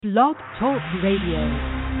Blog Talk Radio.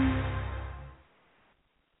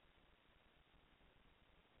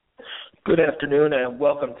 Good afternoon and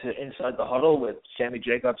welcome to Inside the Huddle with Sammy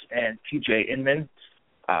Jacobs and T.J. Inman.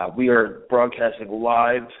 We are broadcasting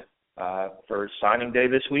live for signing day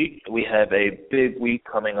this week. We have a big week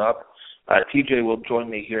coming up. T.J. will join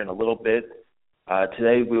me here in a little bit.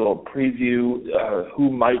 Today we will preview who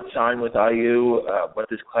might sign with IU, what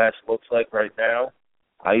this class looks like right now.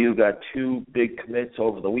 IU got two big commits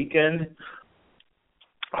over the weekend.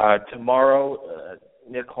 Tomorrow,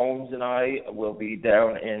 Nick Holmes and I will be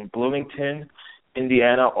down in Bloomington.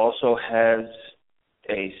 Indiana also has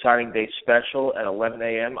a signing day special at 11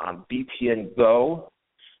 a.m. on BTN Go.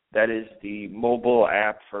 That is the mobile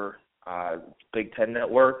app for Big Ten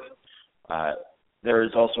Network. There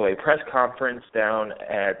is also a press conference down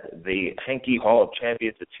at the Henke Hall of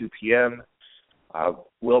Champions at 2 p.m.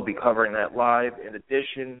 We'll be covering that live. In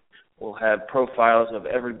addition, we'll have profiles of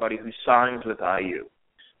everybody who signs with IU.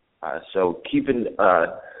 So keep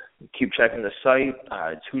checking the site.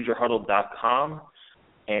 It's HoosierHuddle.com.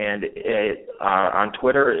 And on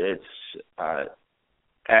Twitter, it's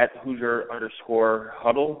at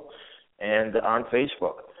Hoosier_Huddle, and on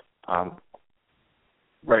Facebook.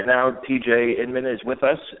 Right now, T.J. Inman is with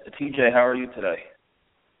us. T.J., how are you today?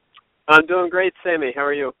 I'm doing great, Sammy. How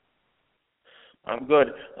are you? I'm good.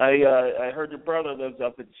 I heard your brother lives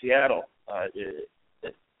up in Seattle.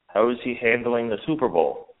 How is he handling the Super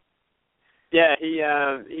Bowl? Yeah,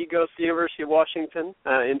 he goes to the University of Washington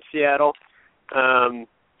in Seattle.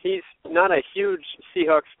 He's not a huge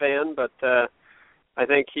Seahawks fan, but I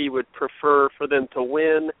think he would prefer for them to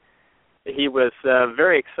win. He was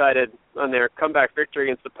very excited on their comeback victory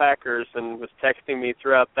against the Packers and was texting me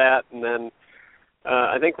throughout that. And then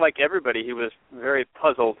I think, like everybody, he was very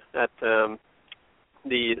puzzled at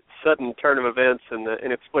the sudden turn of events and the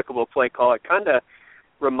inexplicable play call. It kind of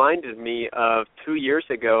reminded me of 2 years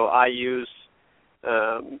ago, IU's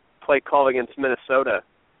play call against Minnesota,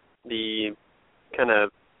 the kind of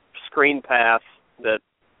screen pass that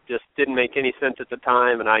just didn't make any sense at the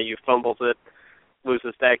time, and IU fumbles it,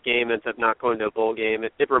 loses that game, ends up not going to a bowl game.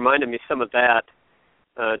 It reminded me some of that,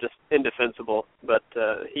 just indefensible. But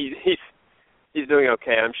he's doing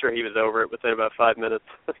okay. I'm sure he was over it within about 5 minutes.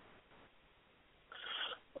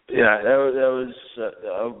 Yeah, that was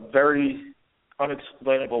a very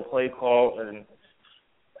unexplainable play call, and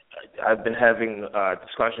I've been having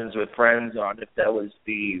discussions with friends on if that was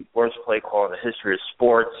the worst play call in the history of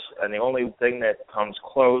sports, and the only thing that comes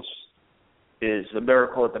close is the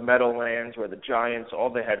Miracle at the Meadowlands, where the Giants, all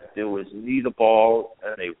they had to do was knee the ball,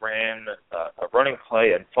 and they ran a running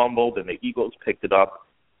play and fumbled, and the Eagles picked it up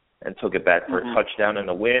and took it back for a touchdown and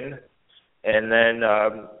a win. And then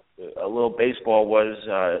a little baseball was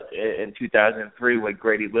in 2003 when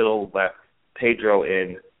Grady Little left Pedro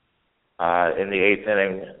in the eighth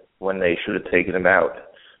inning when they should have taken him out.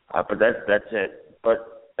 But that's it.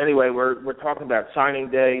 But anyway, we're talking about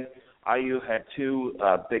signing day. IU had two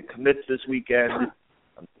big commits this weekend.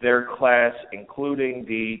 Their class, including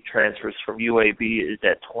the transfers from UAB, is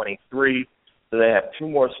at 23. So they have two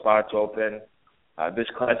more spots open. This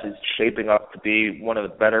class is shaping up to be one of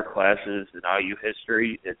the better classes in IU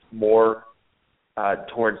history. It's more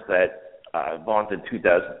towards that vaunted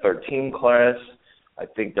 2013 class. I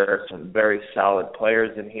think there are some very solid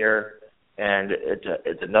players in here, and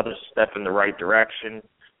it's another step in the right direction.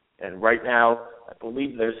 And right now, I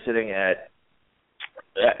believe they're sitting at,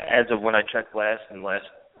 as of when I checked in the last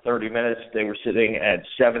 30 minutes, they were sitting at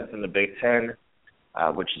 7th in the Big Ten,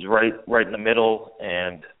 which is right in the middle,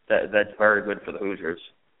 and that's very good for the Hoosiers.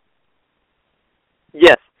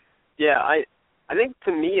 Yes. Yeah, I think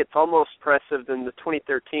to me it's almost impressive than the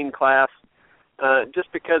 2013 class,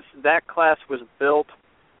 just because that class was built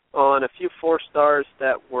on a few four-stars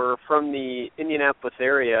that were from the Indianapolis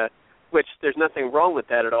area, which there's nothing wrong with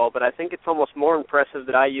that at all, but I think it's almost more impressive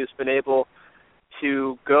that IU's been able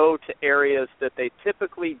to go to areas that they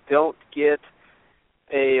typically don't get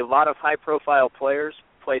a lot of high-profile players,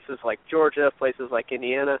 places like Georgia, places like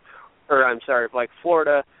like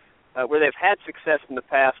Florida, where they've had success in the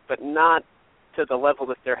past, but not to the level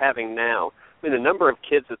that they're having now. I mean, the number of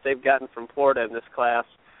kids that they've gotten from Florida in this class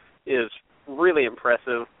is really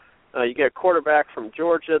impressive. You get a quarterback from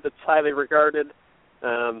Georgia that's highly regarded.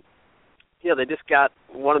 They just got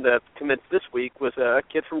one of the commits this week was a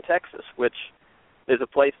kid from Texas, which is a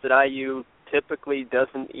place that IU typically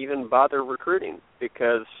doesn't even bother recruiting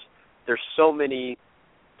because there's so many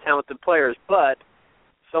talented players, but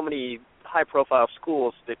so many high-profile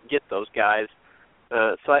schools that get those guys.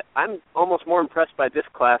 So I'm almost more impressed by this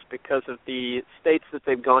class because of the states that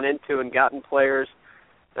they've gone into and gotten players,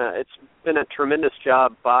 it's been a tremendous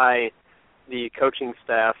job by the coaching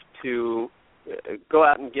staff to go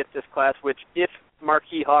out and get this class, which if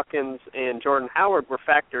Marquis Hawkins and Jordan Howard were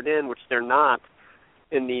factored in, which they're not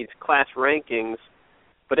in these class rankings,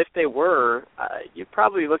 but if they were, you're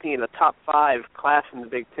probably looking at a top 5 class in the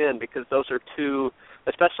Big Ten, because those are two,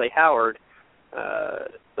 especially Howard,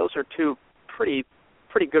 those are two pretty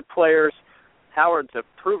good players. Howard's a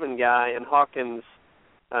proven guy, and Hawkins,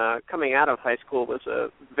 coming out of high school, was a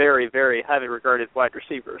very, very highly regarded wide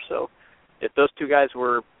receiver. So if those two guys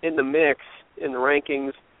were in the mix in the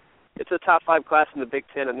rankings, it's a top 5 class in the Big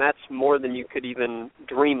Ten, and that's more than you could even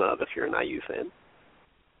dream of if you're an IU fan.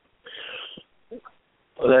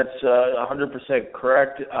 Well, that's 100%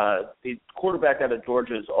 correct. The quarterback out of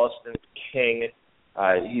Georgia is Austin King.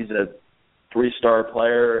 He's a 3-star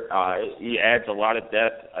player. He adds a lot of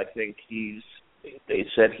depth. I think they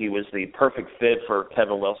said he was the perfect fit for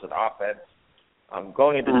Kevin Wilson offense.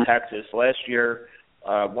 Going into Texas last year,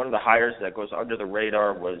 one of the hires that goes under the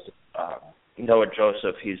radar was Noah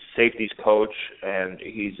Joseph. He's safeties coach, and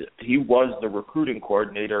he was the recruiting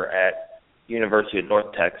coordinator at University of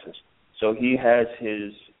North Texas. So he has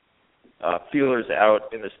his feelers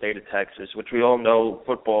out in the state of Texas, which we all know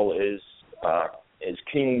football is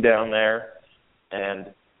king down there,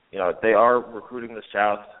 and they are recruiting the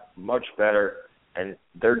South much better, and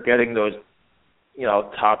they're getting those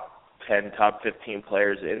top 10, top 15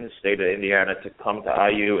 players in the state of Indiana to come to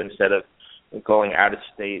IU instead of going out of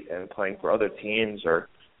state and playing for other teams or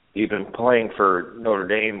even playing for Notre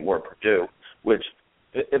Dame or Purdue, which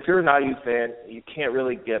if you're an IU fan, you can't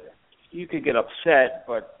really you could get upset,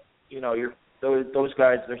 but those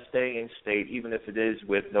guys, they're staying in state, even if it is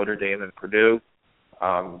with Notre Dame and Purdue.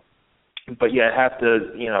 But you have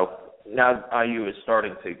to, now IU is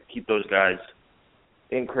starting to keep those guys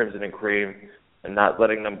in crimson and cream and not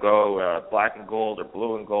letting them go black and gold or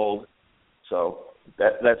blue and gold. So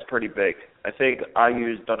that's pretty big. I think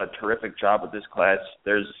IU's done a terrific job with this class.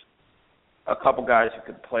 There's a couple guys who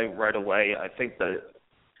could play right away. I think the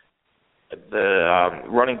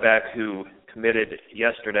running back who committed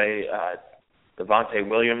yesterday, Devontae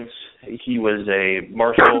Williams, he was a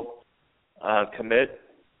Marshall commit.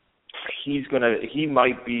 He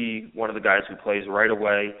might be one of the guys who plays right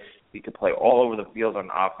away. He could play all over the field on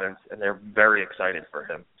offense, and they're very excited for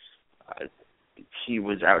him. He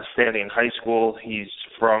was outstanding in high school. He's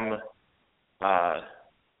from a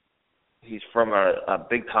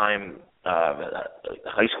big time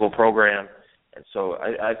high school program. And so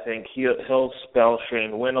I think he'll spell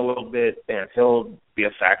Shane Wynn a little bit, and he'll be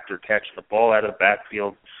a factor catching the ball out of the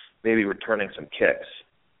backfield, maybe returning some kicks.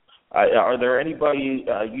 Are there anybody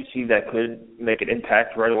you see that could make an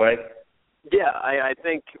impact right away? Yeah, I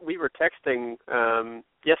think we were texting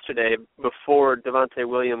yesterday before Devontae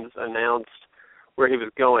Williams announced where he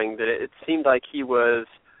was going, that it seemed like he was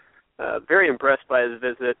very impressed by his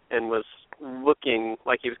visit and was looking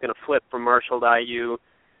like he was going to flip from Marshall to IU.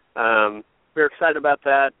 We're excited about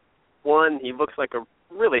that. One, he looks like a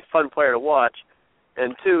really fun player to watch.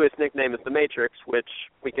 And two, his nickname is The Matrix, which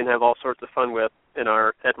we can have all sorts of fun with in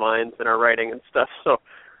our headlines and our writing and stuff. So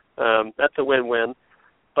that's a win-win.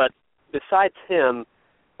 But besides him,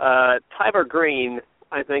 Tyler Green,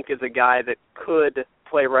 I think, is a guy that could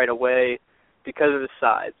play right away because of his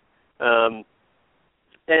size. And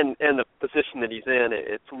the position that he's in.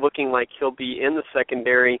 It's looking like he'll be in the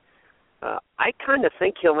secondary. I kind of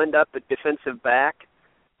think he'll end up at defensive back.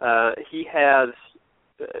 He's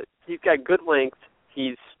got good length.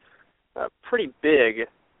 He's pretty big.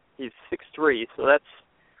 He's 6'3", so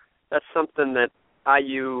that's something that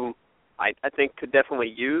IU I think could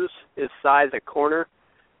definitely use, his size at corner,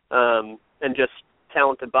 and just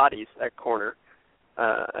talented bodies at corner.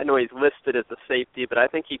 I know he's listed as a safety, but I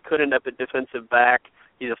think he could end up at defensive back.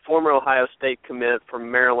 He's a former Ohio State commit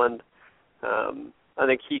from Maryland. I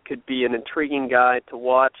think he could be an intriguing guy to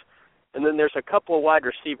watch. And then there's a couple of wide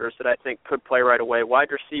receivers that I think could play right away. Wide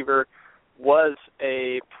receiver was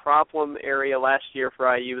a problem area last year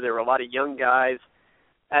for IU. There were a lot of young guys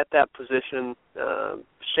at that position.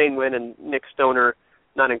 Shane Wynn and Nick Stoner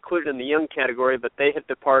not included in the young category, but they had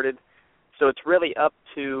departed. So it's really up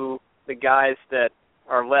to the guys that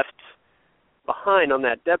are left behind on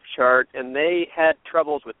that depth chart, and they had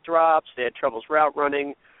troubles with drops, they had troubles route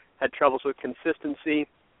running, had troubles with consistency.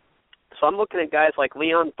 So I'm looking at guys like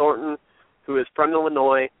Leon Thornton, who is from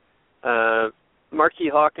Illinois, Marquis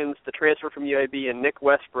Hawkins, the transfer from UAB, and Nick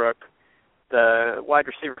Westbrook, the wide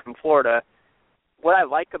receiver from Florida. What I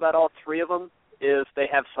like about all three of them is they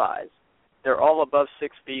have size. They're all above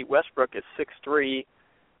 6 feet. Westbrook is 6'3",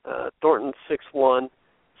 Thornton's 6'1".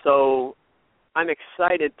 So I'm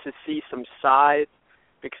excited to see some size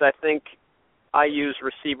because I think IU's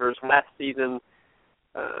receivers last season,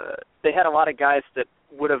 they had a lot of guys that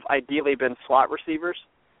would have ideally been slot receivers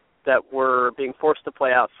that were being forced to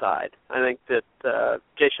play outside. I think that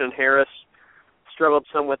Jason Harris struggled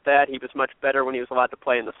some with that. He was much better when he was allowed to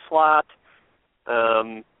play in the slot.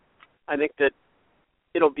 I think that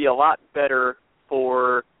it'll be a lot better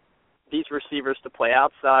for these receivers to play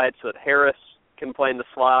outside so that Harris can play in the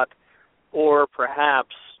slot, or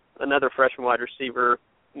perhaps another freshman wide receiver,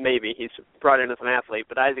 maybe. He's brought in as an athlete,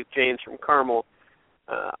 but Isaac James from Carmel,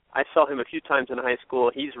 I saw him a few times in high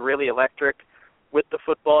school. He's really electric with the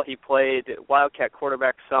football. He played Wildcat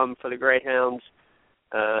quarterback some for the Greyhounds,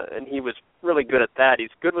 and he was really good at that. He's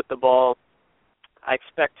good with the ball. I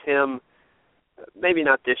expect him, maybe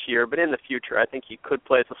not this year, but in the future, I think he could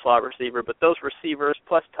play as a slot receiver. But those receivers,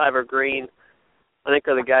 plus Tyler Green, I think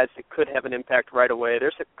are the guys that could have an impact right away.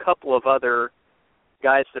 There's a couple of other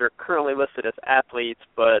guys that are currently listed as athletes,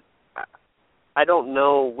 but I don't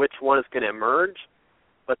know which one is going to emerge.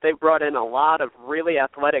 But they've brought in a lot of really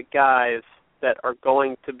athletic guys that are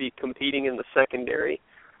going to be competing in the secondary.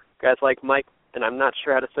 Guys like Mike, and I'm not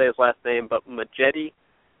sure how to say his last name, but Majetti.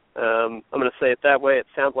 I'm going to say it that way. It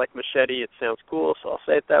sounds like machete. It sounds cool, so I'll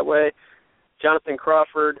say it that way. Jonathan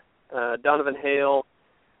Crawford, Donovan Hale,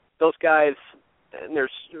 those guys, and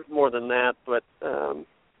there's more than that, but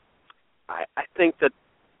I think that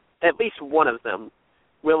at least one of them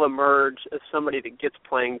will emerge as somebody that gets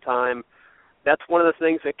playing time. That's one of the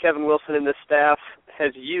things that Kevin Wilson and this staff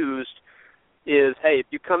has used is, hey, if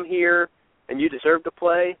you come here and you deserve to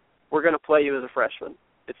play, we're going to play you as a freshman.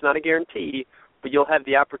 It's not a guarantee, but you'll have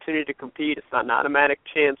the opportunity to compete. It's not an automatic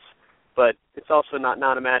chance, but it's also not an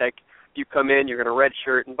automatic. If you come in, you're going to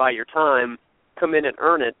redshirt and buy your time. Come in and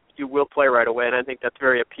earn it. You will play right away, and I think that's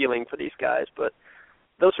very appealing for these guys. But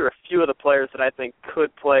those are a few of the players that I think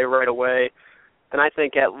could play right away, and I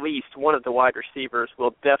think at least one of the wide receivers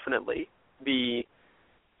will definitely be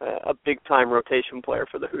a big-time rotation player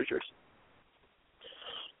for the Hoosiers.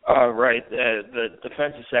 Right. The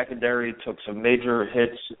defensive secondary took some major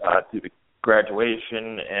hits through the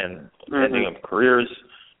graduation and ending of careers.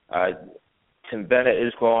 Tim Bennett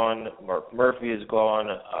is gone. Mark Murphy is gone.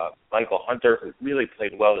 Michael Hunter, who really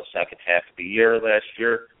played well the second half of the year last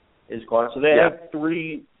year, is gone. So they have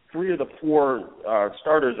three of the four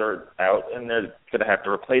starters are out, and they're going to have to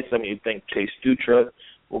replace them. You'd think Chase Dutra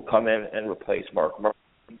will come in and replace Mark Murphy.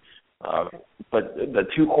 But the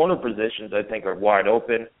two corner positions, I think, are wide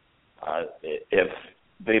open. If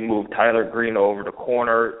they move Tyler Green over to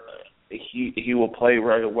corner, he will play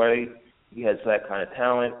right away. He has that kind of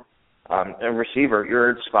talent. And receiver,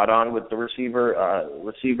 you're spot on with the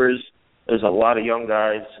receivers. There's a lot of young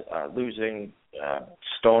guys. Losing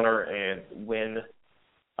Stoner and Wynn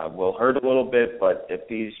will hurt a little bit, but if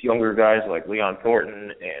these younger guys like Leon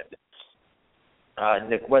Thornton and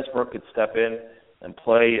Nick Westbrook could step in and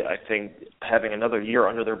play, I think having another year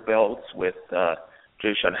under their belts with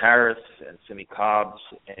Jason Harris and Sammy Cobbs,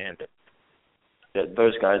 and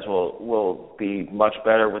those guys will be much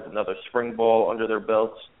better with another spring ball under their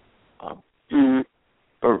belts.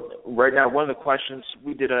 But right now, one of the questions,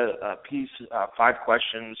 we did a piece, 5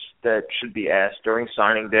 questions that should be asked during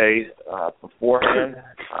signing day beforehand.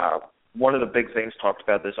 One of the big things talked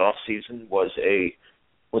about this off season was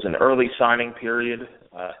an early signing period.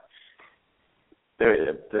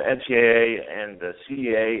 The NCAA and the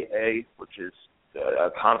CAA, which is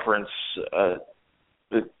a conference,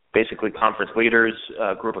 basically conference leaders,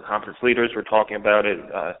 group of conference leaders were talking about it,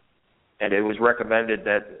 and it was recommended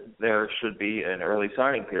that there should be an early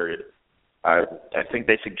signing period. I think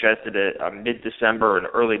they suggested a mid-December and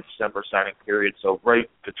early December signing period, so right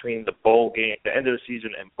between the bowl game, the end of the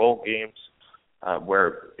season and bowl games,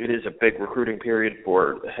 where it is a big recruiting period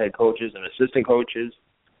for head coaches and assistant coaches.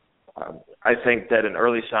 I think that an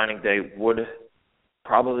early signing day would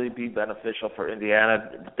probably be beneficial for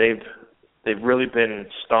Indiana. They've really been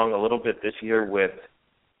stung a little bit this year with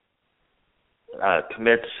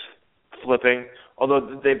commits flipping,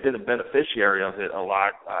 although they've been a beneficiary of it a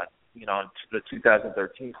lot. In the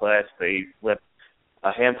 2013 class, they flipped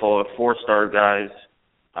a handful of 4-star guys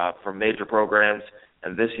from major programs,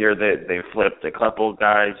 and this year they flipped a couple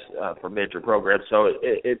guys from major programs. So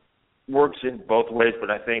it works in both ways, but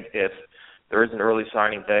I think if there is an early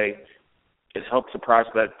signing day, it helps the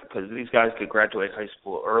prospect because these guys could graduate high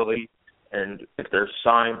school early, and if they're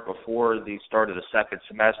signed before the start of the second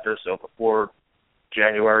semester, so before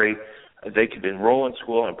January, they could enroll in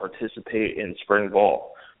school and participate in spring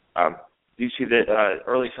ball. Do you see the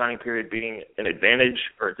early signing period being an advantage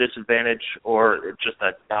or a disadvantage, or just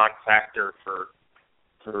a non-factor for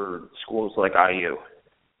schools like IU?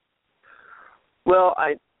 Well,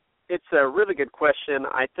 it's a really good question.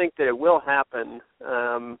 I think that it will happen.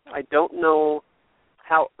 I don't know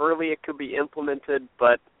how early it could be implemented,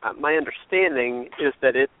 but my understanding is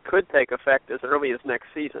that it could take effect as early as next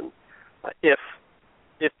season,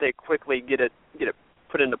 if they quickly get it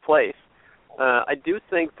put into place. I do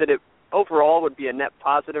think that it overall would be a net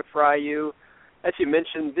positive for IU. As you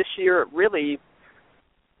mentioned, this year it really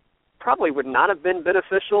probably would not have been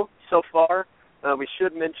beneficial so far. We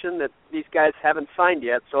should mention that these guys haven't signed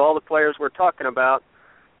yet, so all the players we're talking about,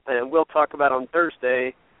 and we'll talk about on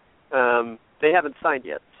Thursday, they haven't signed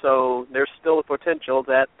yet. So there's still a potential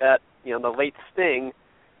that the late sting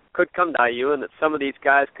could come to IU, and that some of these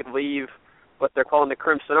guys could leave what they're calling the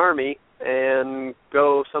Crimson Army and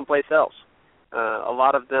go someplace else. A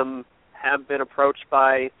lot of them have been approached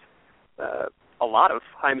by a lot of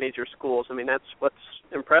high major schools. I mean, that's what's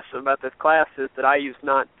impressive about this class, is that IU's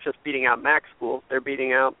not just beating out MAC schools. They're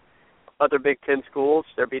beating out other Big Ten schools.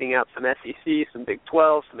 They're beating out some SEC, some Big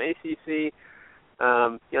 12, some ACC.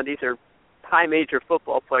 These are high major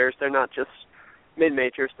football players. They're not just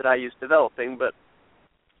mid-majors that IU's developing. But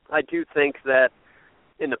I do think that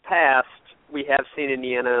in the past we have seen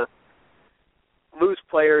Indiana lose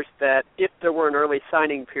players that if there were an early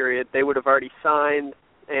signing period, they would have already signed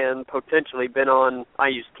and potentially been on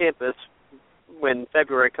IU's campus when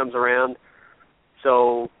February comes around.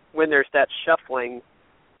 So when there's that shuffling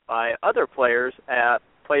by other players at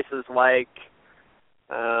places like,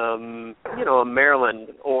 a Maryland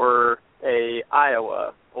or a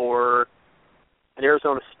Iowa or an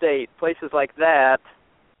Arizona State, places like that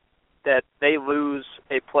they lose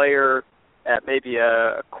a player at maybe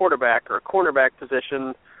a quarterback or a cornerback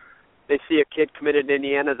position. They see a kid committed to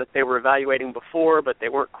Indiana that they were evaluating before, but they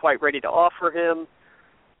weren't quite ready to offer him.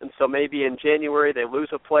 And so maybe in January they lose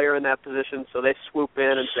a player in that position, so they swoop in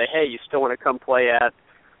and say, hey, you still want to come play at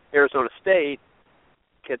Arizona State?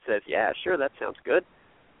 Kid says, yeah, sure, that sounds good.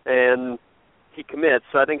 And he commits.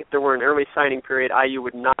 So I think if there were an early signing period, IU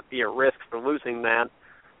would not be at risk for losing that,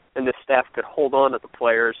 and the staff could hold on to the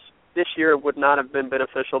players. This year it would not have been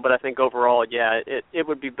beneficial, but I think overall, yeah, it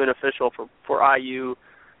would be beneficial for IU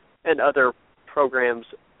and other programs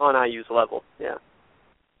on IU's level. Yeah.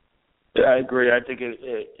 Yeah, I agree. I think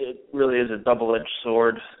it really is a double-edged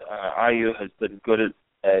sword. IU has been good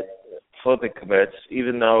at flipping commits,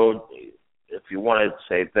 even though if you want to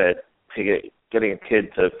say that getting a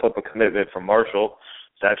kid to flip a commitment from Marshall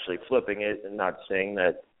is actually flipping it and not saying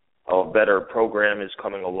that a better program is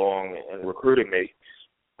coming along and recruiting me.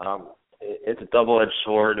 It's a double-edged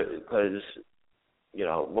sword because,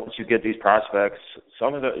 once you get these prospects,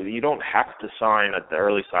 you don't have to sign at the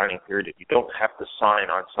early signing period. You don't have to sign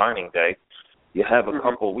on signing day. You have a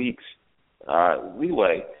couple weeks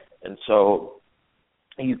leeway. And so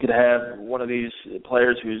you could have one of these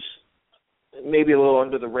players who's maybe a little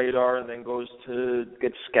under the radar and then goes to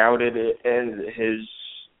get scouted and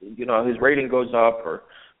his rating goes up, or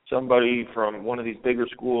somebody from one of these bigger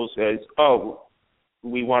schools says, oh,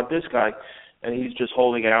 we want this guy, and he's just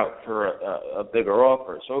holding out for a bigger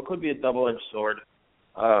offer. So it could be a double-edged sword.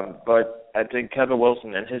 But I think Kevin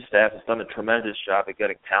Wilson and his staff has done a tremendous job at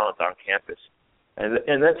getting talent on campus.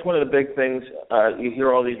 And that's one of the big things. You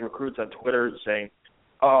hear all these recruits on Twitter saying,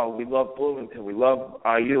 oh, we love Bloomington, we love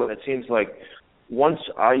IU, and it seems like once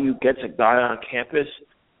IU gets a guy on campus,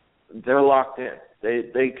 they're locked in.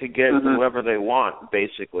 They could get whoever they want,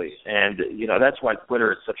 basically. And, that's why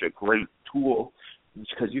Twitter is such a great tool,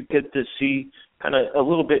 because you get to see kind of a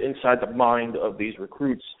little bit inside the mind of these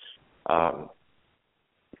recruits.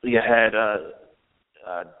 You had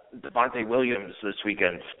Devontae Williams this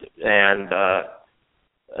weekend and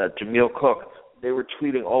Jameel Cook. They were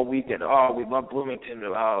tweeting all weekend, oh, we love Bloomington,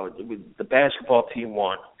 the basketball team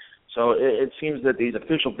won. So it seems that these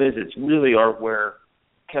official visits really are where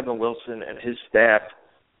Kevin Wilson and his staff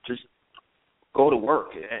just go to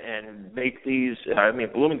work and make these.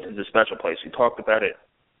 Bloomington's a special place. We talked about it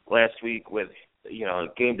last week with,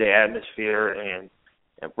 game day atmosphere and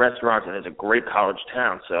restaurants, and it's a great college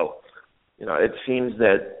town. So, it seems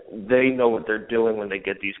that they know what they're doing when they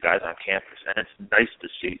get these guys on campus, and it's nice to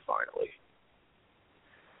see finally.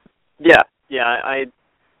 Yeah,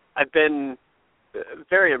 I've been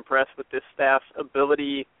very impressed with this staff's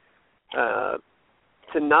ability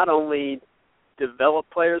to not only develop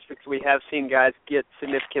players, because we have seen guys get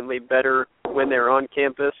significantly better when they're on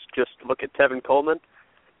campus. Just look at Tevin Coleman.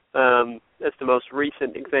 That's the most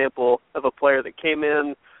recent example of a player that came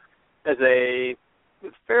in as a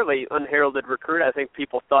fairly unheralded recruit. I think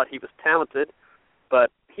people thought he was talented, but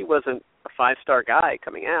he wasn't a five-star guy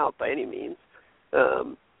coming out by any means.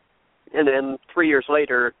 And then 3 years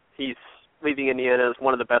later, he's leaving Indiana as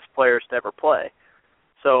one of the best players to ever play.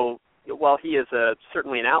 So while he is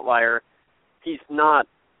certainly an outlier, he's not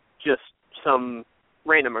just some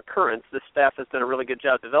random occurrence. This staff has done a really good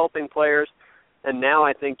job developing players, and now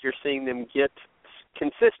I think you're seeing them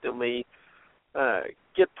consistently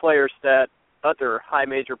get players that other high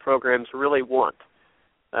major programs really want.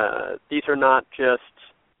 These are not just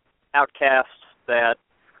outcasts that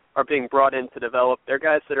are being brought in to develop. They're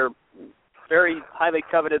guys that are very highly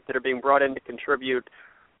coveted, that are being brought in to contribute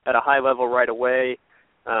at a high level right away.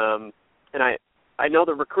 And I know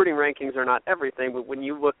the recruiting rankings are not everything, but when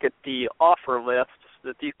you look at the offer lists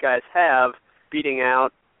that these guys have, beating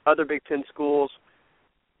out other Big Ten schools,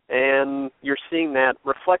 and you're seeing that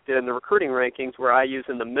reflected in the recruiting rankings where IU's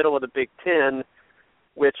in the middle of the Big Ten,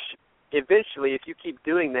 which eventually, if you keep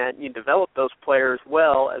doing that and you develop those players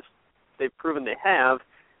well, as they've proven they have,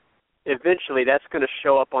 eventually that's going to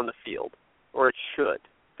show up on the field, or it should.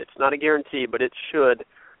 It's not a guarantee, but it should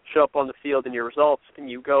show up on the field in your results, and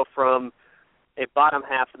you go from a bottom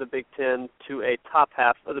half of the Big Ten to a top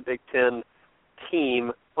half of the Big Ten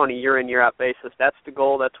team on a year-in, year-out basis. That's the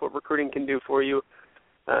goal. That's what recruiting can do for you.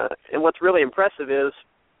 And what's really impressive is,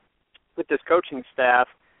 with this coaching staff,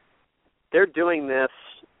 they're doing this,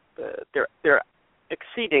 they're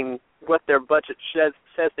exceeding what their budget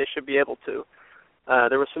says they should be able to.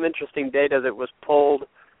 There was some interesting data that was polled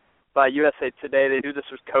by USA Today. They do this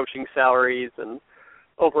with coaching salaries and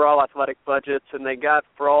overall athletic budgets, and they got,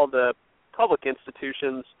 for all the public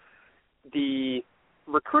institutions, the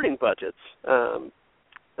recruiting budgets.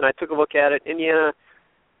 And I took a look at it. Indiana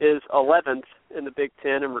is 11th in the Big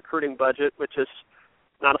Ten in recruiting budget, which is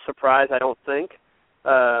not a surprise, I don't think.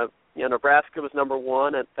 Nebraska was number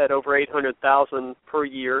one at over $800,000 per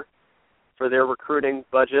year for their recruiting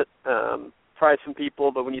budget. Probably some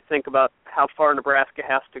people, but when you think about how far Nebraska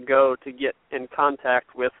has to go to get in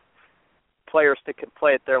contact with players that can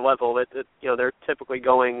play at their level, they're typically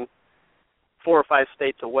going 4 or 5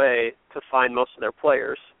 states away to find most of their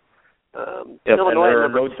players. Illinois,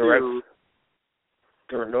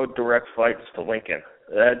 there are no direct flights to Lincoln.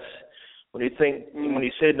 That's when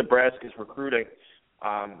you say Nebraska's recruiting,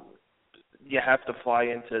 you have to fly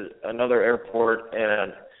into another airport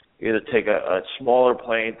and either take a smaller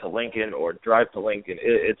plane to Lincoln or drive to Lincoln.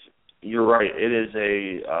 You're right. It is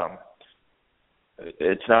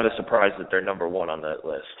it's not a surprise that they're number one on that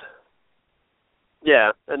list.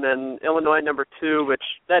 Yeah, and then Illinois number 2, which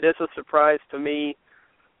that is a surprise to me,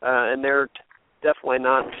 and they're definitely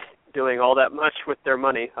not doing all that much with their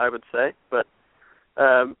money, I would say. But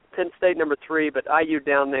Penn State number 3, but IU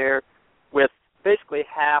down there with basically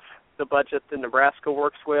half the budget that Nebraska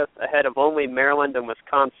works with, ahead of only Maryland and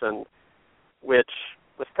Wisconsin, which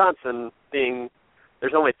Wisconsin being,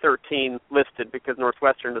 there's only 13 listed because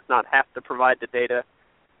Northwestern does not have to provide the data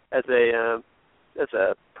as a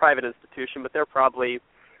private institution, but they're probably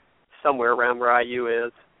somewhere around where IU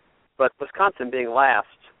is. But Wisconsin being last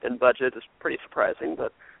in budget is pretty surprising.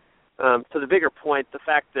 But to the bigger point, the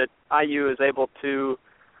fact that IU is able to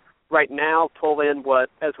right now pull in what,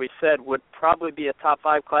 as we said, would probably be a top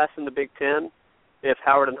 5 class in the Big Ten if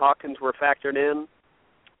Howard and Hawkins were factored in,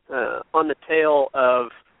 on the tail of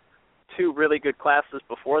 2 really good classes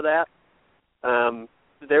before that.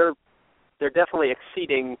 They're definitely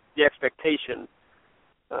exceeding the expectation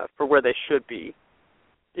for where they should be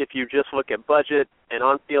if you just look at budget and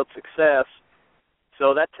on-field success.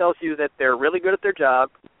 So that tells you that they're really good at their job.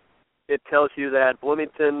 It tells you that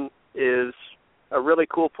Bloomington is a really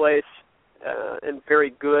cool place and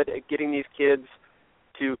very good at getting these kids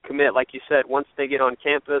to commit, like you said, once they get on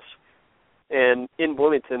campus. And in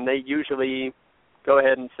Bloomington, they usually go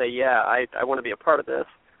ahead and say, yeah, I want to be a part of this.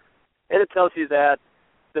 And it tells you that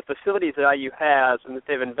the facilities that IU has and that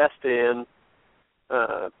they've invested in,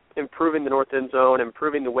 improving the north end zone,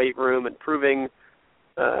 improving the weight room, improving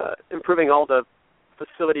all the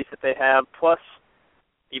facilities that they have, plus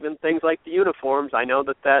even things like the uniforms. I know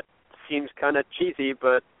that seems kind of cheesy,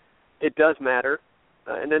 but it does matter.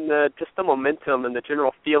 And then just the momentum and the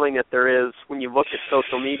general feeling that there is when you look at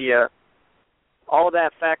social media, all of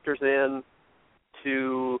that factors in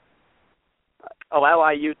to allow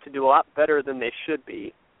IU to do a lot better than they should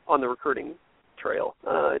be on the recruiting trail.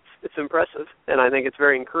 It's impressive, and I think it's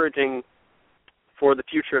very encouraging for the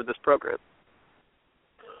future of this program.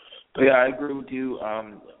 Yeah, I agree with you. I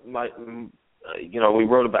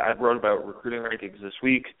wrote about recruiting rankings this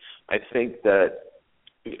week. I think that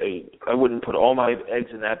I wouldn't put all my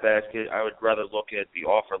eggs in that basket. I would rather look at the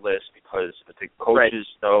offer list because I think coaches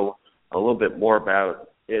know a little bit more about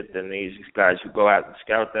it than these guys who go out and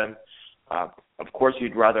scout them. Of course,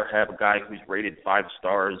 you'd rather have a guy who's rated 5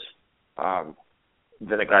 stars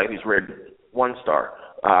than a guy who's rated 1 star,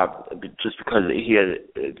 just because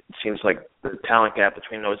it seems like the talent gap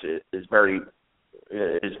between those is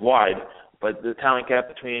wide. But the talent gap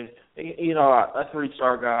between a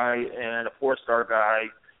 3-star guy and a 4-star guy,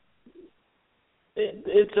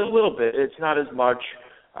 it's a little bit. It's not as much.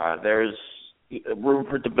 There's room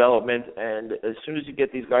for development, and as soon as you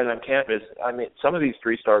get these guys on campus, I mean, some of these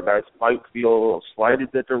 3-star guys might feel slighted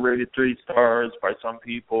that they're rated 3 stars by some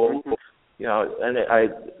people, and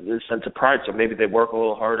there's a sense of pride, so maybe they work a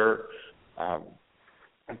little harder.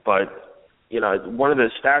 But one of the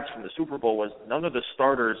stats from the Super Bowl was none of the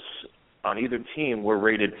starters on either team were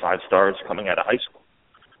rated 5 stars coming out of high school,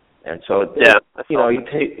 and so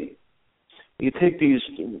you take these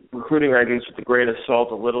recruiting rankings with a grain of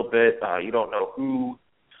salt a little bit. You don't know who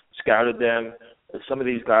scouted them. Some of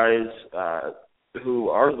these guys who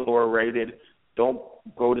are lower rated don't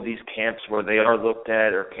go to these camps where they are looked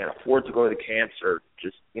at or can't afford to go to the camps, or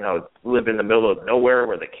just live in the middle of nowhere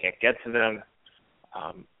where they can't get to them.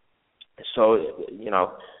 So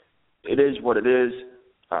it is what it is.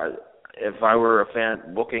 If I were a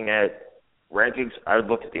fan looking at rankings, I would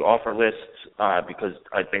look at the offer lists because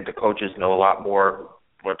I think the coaches know a lot more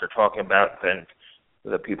what they're talking about than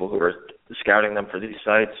the people who are scouting them for these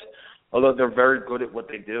sites. Although they're very good at what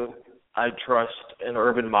they do, I trust an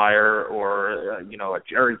Urban Meyer or a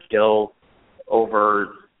Jerry Gill over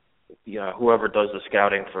whoever does the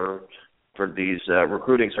scouting for these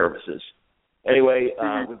recruiting services. Anyway,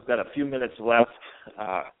 we've got a few minutes left.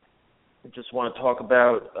 I just want to talk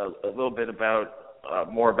about a little bit about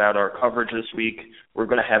more about our coverage this week. We're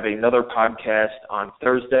going to have another podcast on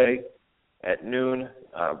Thursday at noon.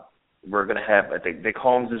 We're going to have, I think, Nick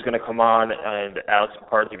Holmes is going to come on, and Alex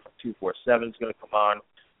McCarthy from 247 is going to come on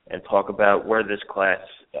and talk about where this class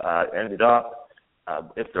ended up,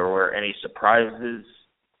 if there were any surprises.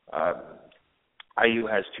 IU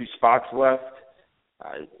has 2 spots left.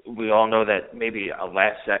 We all know that maybe a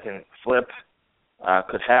last-second flip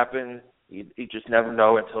could happen. You just never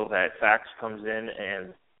know until that fax comes in,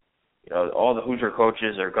 and all the Hoosier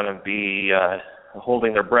coaches are going to be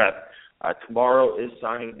holding their breath. Tomorrow is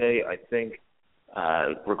signing day. I think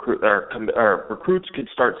recruits could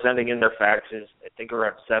start sending in their faxes, I think,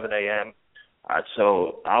 around 7 a.m.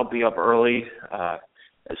 So I'll be up early.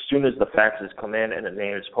 As soon as the faxes come in and the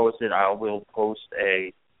name is posted, I will post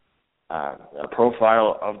a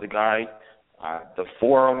profile of the guy. The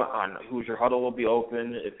forum on Hoosier Huddle will be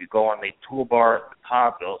open. If you go on the toolbar at the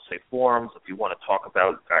top, it'll say forums. If you want to talk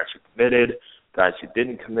about guys who committed, guys who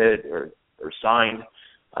didn't commit or signed,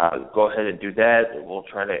 go ahead and do that. We'll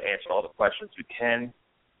try to answer all the questions we can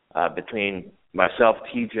between myself,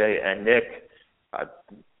 TJ, and Nick.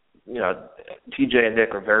 TJ and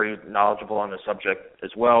Nick are very knowledgeable on the subject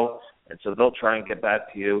as well, and so they'll try and get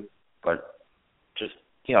back to you. But just,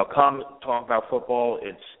 come talk about football.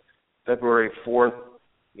 It's February 4th.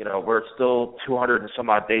 We're still 200 and some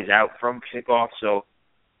odd days out from kickoff. So,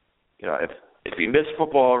 if you missed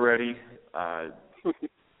football already,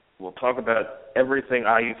 we'll talk about everything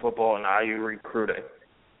IU football and IU recruiting.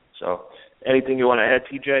 So, anything you want to add,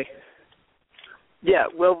 TJ? Yeah,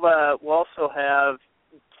 we'll also have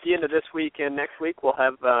the end of this week and next week. We'll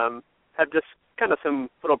have just kind of some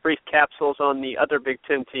little brief capsules on the other Big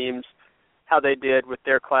Ten teams, how they did with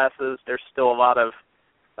their classes. There's still a lot of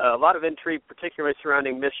intrigue, particularly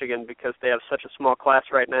surrounding Michigan, because they have such a small class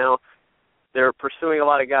right now. They're pursuing a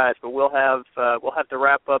lot of guys, but we'll have the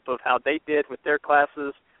wrap up of how they did with their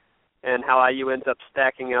classes and how IU ends up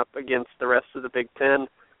stacking up against the rest of the Big Ten,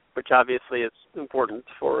 which obviously is important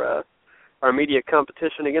for our immediate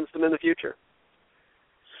competition against them in the future.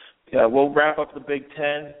 Yeah, we'll wrap up the Big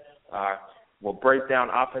Ten. We'll break down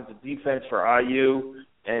offense and defense for IU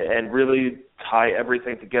and really tie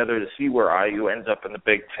everything together to see where IU ends up in the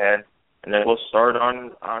Big Ten. And then we'll start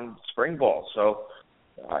on spring ball. So,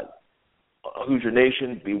 Hoosier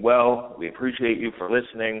Nation, be well. We appreciate you for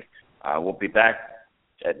listening. We'll be back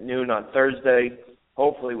at noon on Thursday,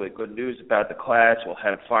 hopefully with good news about the class. We'll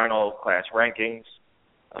have final class rankings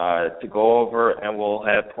to go over, and we'll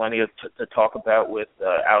have plenty to talk about with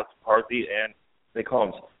Alex McCarthy and Nick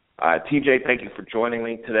Holmes. TJ, thank you for joining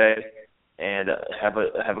me today, and have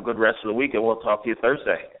a good rest of the week, and we'll talk to you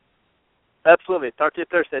Thursday. Absolutely. Talk to you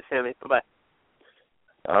Thursday, Sammy. Bye-bye.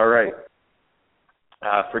 All right.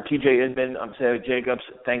 For TJ Inman, I'm Sammy Jacobs.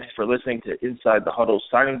 Thanks for listening to Inside the Huddle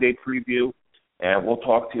signing day preview, and we'll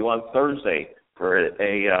talk to you on Thursday for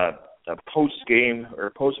a post-game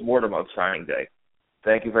or post-mortem of signing day.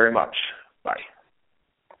 Thank you very much. Bye.